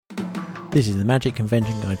This is the Magic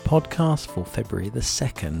Convention Guide podcast for February the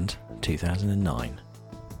 2nd, 2009.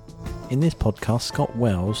 In this podcast, Scott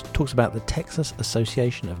Wells talks about the Texas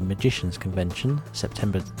Association of Magicians Convention,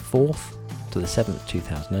 September 4th to the 7th,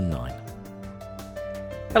 2009.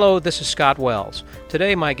 Hello, this is Scott Wells.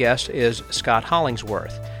 Today my guest is Scott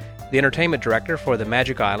Hollingsworth, the entertainment director for the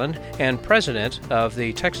Magic Island and president of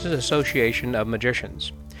the Texas Association of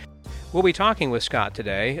Magicians. We'll be talking with Scott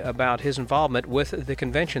today about his involvement with the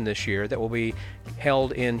convention this year that will be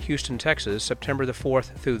held in Houston, Texas, September the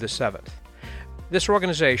 4th through the 7th. This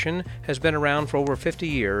organization has been around for over 50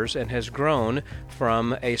 years and has grown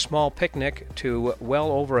from a small picnic to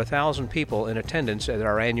well over 1,000 people in attendance at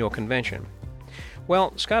our annual convention.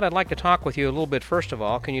 Well, Scott, I'd like to talk with you a little bit first of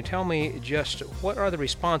all. Can you tell me just what are the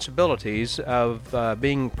responsibilities of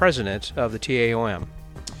being president of the TAOM?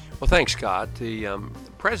 Well, thanks, Scott. The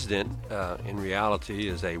president, in reality,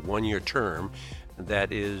 is a one-year term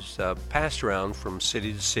that is passed around from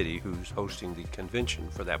city to city who's hosting the convention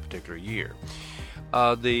for that particular year.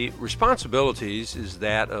 The responsibilities is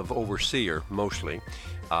that of overseer, mostly.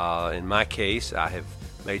 In my case, I have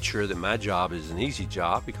made sure that my job is an easy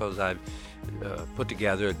job because I've put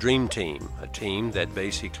together a dream team, a team that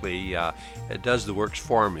basically does the works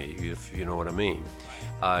for me, if you know what I mean.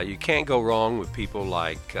 You can't go wrong with people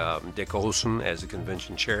like Dick Olson as the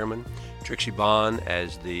convention chairman, Trixie Bond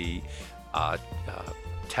as the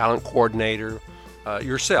talent coordinator,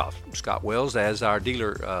 yourself, Scott Wells, as our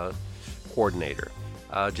dealer coordinator,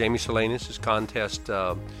 Jamie Salinas as contest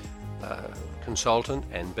consultant,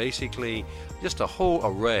 and basically just a whole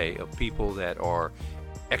array of people that are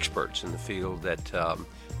experts in the field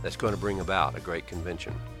that's going to bring about a great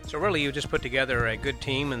convention. So really you just put together a good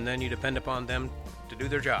team and then you depend upon them to do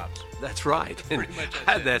their jobs. That's right. Pretty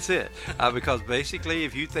much that's it. Because basically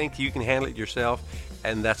if you think you can handle it yourself,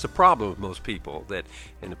 and that's a problem with most people, that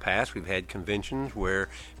in the past we've had conventions where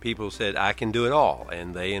people said, I can do it all,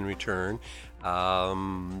 and they in return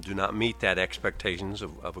do not meet that expectations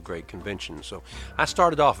of a great convention. So I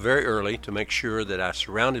started off very early to make sure that I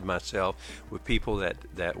surrounded myself with people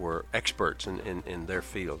that were experts in their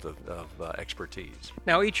field of expertise.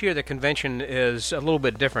 Now each year the convention is a little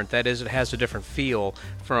bit different. That is, it has a different feel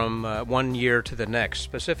from one year to the next.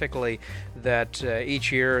 Specifically that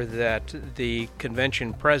each year that the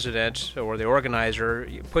convention president or the organizer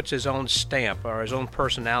puts his own stamp or his own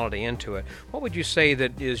personality into it. What would you say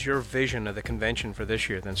that is your vision of the convention for this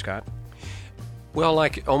year then, Scott? Well,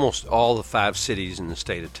 like almost all the 5 cities in the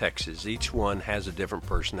state of Texas, each one has a different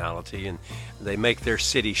personality, and they make their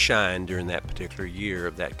city shine during that particular year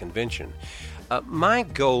of that convention. My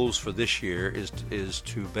goals for this year is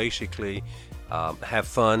to basically have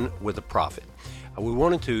fun with a profit. We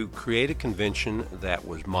wanted to create a convention that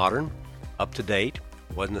was modern, up to date,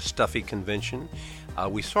 wasn't a stuffy convention.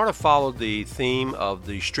 We sort of followed the theme of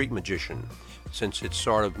the street magician, since it's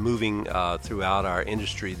sort of moving throughout our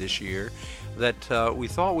industry this year, that we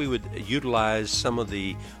thought we would utilize some of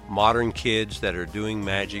the modern kids that are doing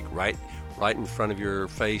magic right in front of your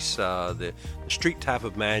face, the street type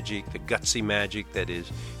of magic, the gutsy magic that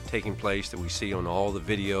is taking place that we see on all the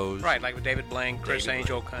videos. Right, like with David Blank, Chris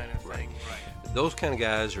Angel kind of thing. Right. Those kind of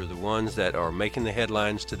guys are the ones that are making the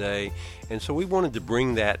headlines today, and so we wanted to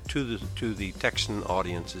bring that to the Texan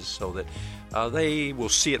audiences so that they will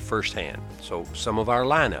see it firsthand. So some of our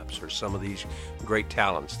lineups are some of these great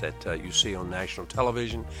talents that you see on national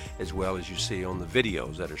television, as well as you see on the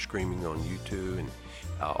videos that are streaming on YouTube and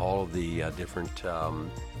all of the different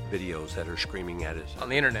videos that are screaming at us on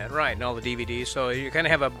the internet, right, and all the DVDs. So you kind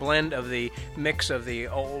of have a blend of the mix of the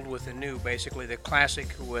old with the new, basically the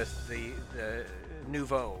classic with the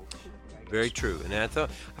nouveau. Very true, and I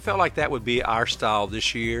felt like that would be our style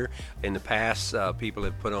this year. In the past, people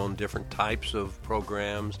have put on different types of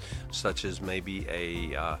programs, such as maybe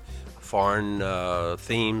a foreign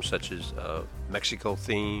theme, such as Mexico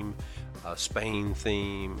theme, Spain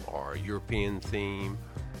theme, or European theme.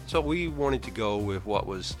 So we wanted to go with what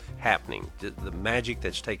was happening, the magic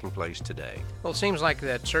that's taking place today. Well, it seems like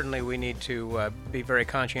that certainly we need to be very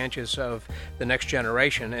conscientious of the next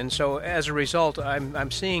generation. And so as a result,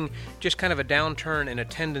 I'm seeing just kind of a downturn in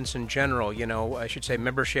attendance in general. You know, I should say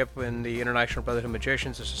membership in the International Brotherhood of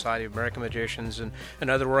Magicians, the Society of American Magicians, and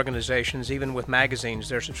other organizations, even with magazines,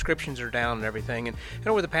 their subscriptions are down and everything. And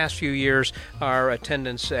over the past few years, our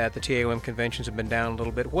attendance at the TAOM conventions have been down a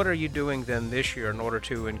little bit. What are you doing then this year in order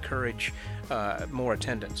to encourage more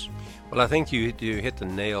attendance? Well, I think you hit the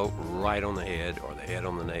nail right on the head, or the head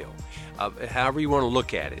on the nail. However you want to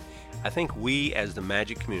look at it, I think we as the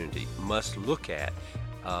magic community must look at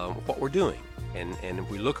what we're doing. And if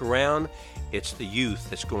we look around, it's the youth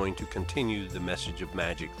that's going to continue the message of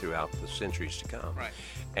magic throughout the centuries to come. Right.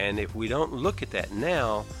 And if we don't look at that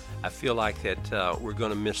now, I feel like that we're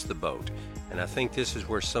going to miss the boat. And I think this is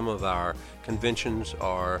where some of our conventions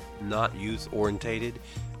are not youth-orientated.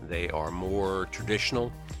 They are more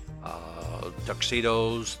traditional.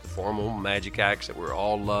 Tuxedos, the formal magic acts that we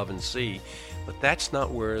all love and see. But that's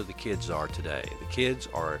not where the kids are today. The kids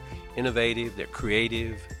are innovative, they're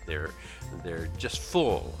creative, they're just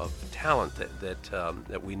full of talent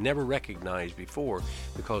that we never recognized before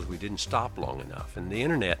because we didn't stop long enough. And the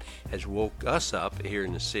internet has woke us up here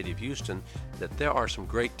in the city of Houston that there are some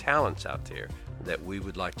great talents out there that we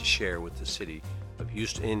would like to share with the city of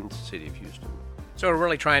Houston, in the city of Houston. So we're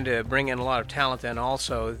really trying to bring in a lot of talent then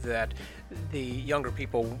also that the younger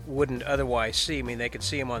people wouldn't otherwise see. I mean, they could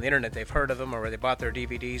see them on the internet, they've heard of them, or they bought their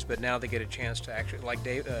DVDs, but now they get a chance to actually, like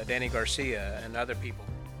Danny Garcia and other people.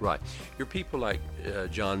 Right. Your people like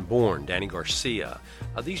John Bourne, Danny Garcia,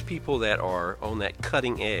 these people that are on that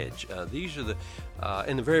cutting edge. These are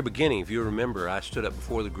in the very beginning, if you remember, I stood up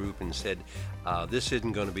before the group and said, this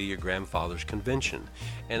isn't going to be your grandfather's convention.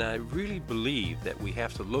 And I really believe that we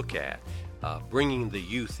have to look at bringing the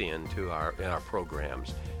youth into our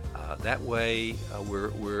programs. That way,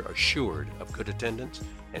 we're assured of good attendance,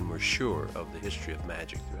 and we're sure of the history of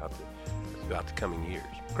magic throughout the coming years.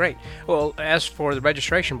 Great. Well, as for the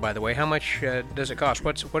registration, by the way, how much does it cost?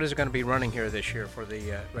 What is it going to be running here this year for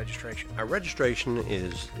the registration? Our registration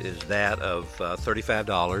is that of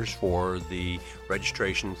 $35 for the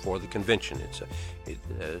registration for the convention. It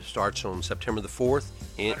starts on September the 4th.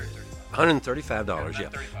 $135, yeah.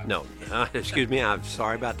 No, excuse me, I'm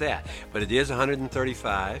sorry about that. But it is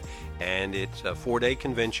 $135, and it's a 4-day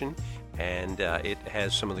convention, and it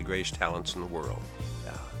has some of the greatest talents in the world.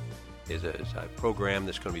 It's a program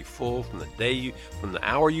that's going to be full from the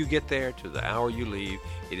hour you get there to the hour you leave.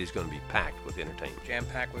 It is going to be packed with entertainment.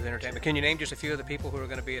 Jam-packed with entertainment. Can you name just a few of the people who are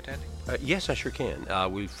going to be attending? Yes, I sure can.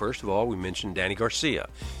 First of all, we mentioned Danny Garcia.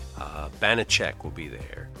 Banachek will be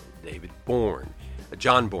there.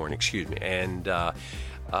 John Bourne, and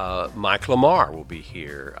Mike Lamar will be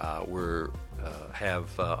here.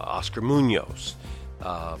 Have Oscar Munoz,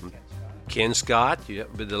 Ken Scott.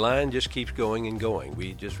 But the line just keeps going and going.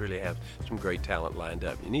 We just really have some great talent lined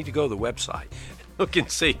up. You need to go to the website, look and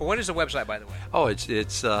see. Well, what is the website, by the way? Oh, it's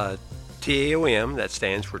TAOM. That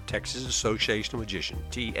stands for Texas Association of Magicians.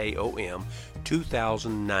 TAOM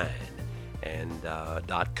 2009 and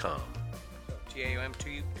 .com.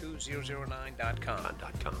 TAOM2009.com.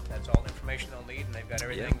 That's all the information they'll need, and they've got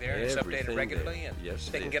everything there. It's updated regularly, and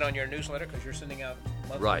they can get on your newsletter because you're sending out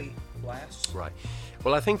monthly blasts. Right.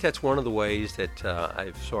 Well, I think that's one of the ways that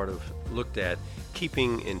I've sort of looked at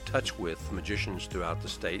keeping in touch with magicians throughout the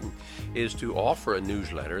state is to offer a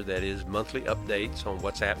newsletter that is monthly updates on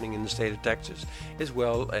what's happening in the state of Texas, as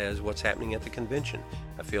well as what's happening at the convention.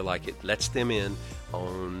 I feel like it lets them in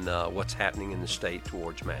on what's happening in the state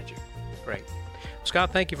towards magic. Great.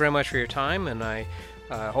 Scott, thank you very much for your time, and I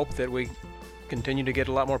hope that we continue to get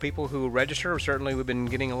a lot more people who register. Certainly we've been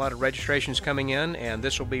getting a lot of registrations coming in, and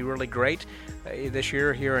this will be really great this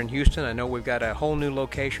year here in Houston. I know we've got a whole new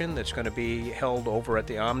location that's going to be held over at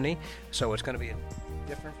the Omni, so it's going to be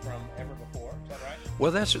different from ever before. Is that right?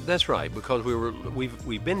 Well, that's right, because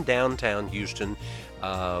we've been downtown Houston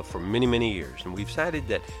for many years, and we've decided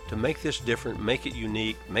that to make this different, make it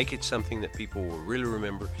unique, make it something that people will really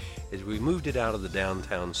remember, is we moved it out of the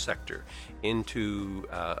downtown sector into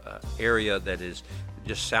an area that is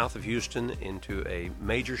just south of Houston into a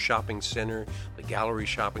major shopping center. The Gallery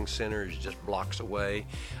Shopping Center is just blocks away,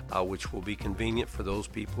 which will be convenient for those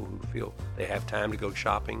people who feel they have time to go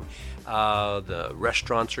shopping. The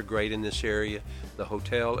restaurants are great in this area. The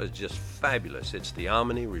hotel is just fabulous. It's the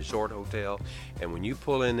Omni Resort Hotel, and when you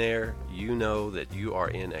pull in there, you know that you are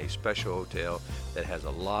in a special hotel that has a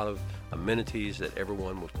lot of amenities that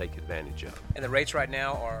everyone will take advantage of. And the rates right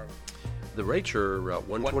now are? The rates are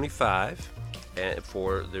 $125. And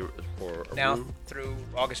for now through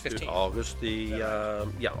August 15th. August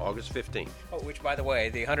 15th. Oh, which, by the way,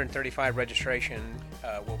 the 135 registration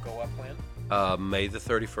will go up when? May the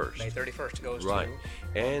 31st. May 31st goes right.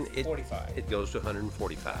 to and 45. It goes to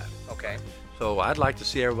 145. Okay. So I'd like to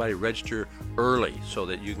see everybody register early so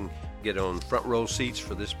that you can get on front row seats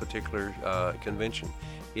for this particular convention.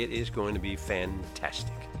 It is going to be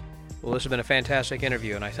fantastic. Well, this has been a fantastic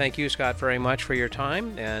interview, and I thank you, Scott, very much for your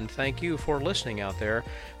time, and thank you for listening out there.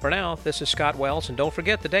 For now, this is Scott Wells, and don't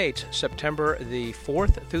forget the dates, September the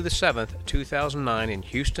 4th through the 7th, 2009 in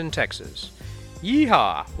Houston, Texas.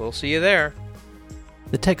 Yeehaw! We'll see you there.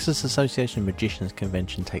 The Texas Association of Magicians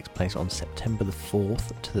Convention takes place on September the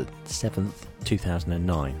 4th to the 7th,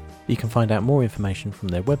 2009. You can find out more information from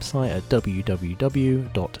their website at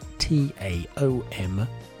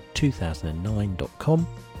www.taom2009.com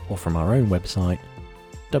or from our own website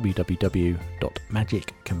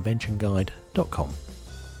www.magicconventionguide.com.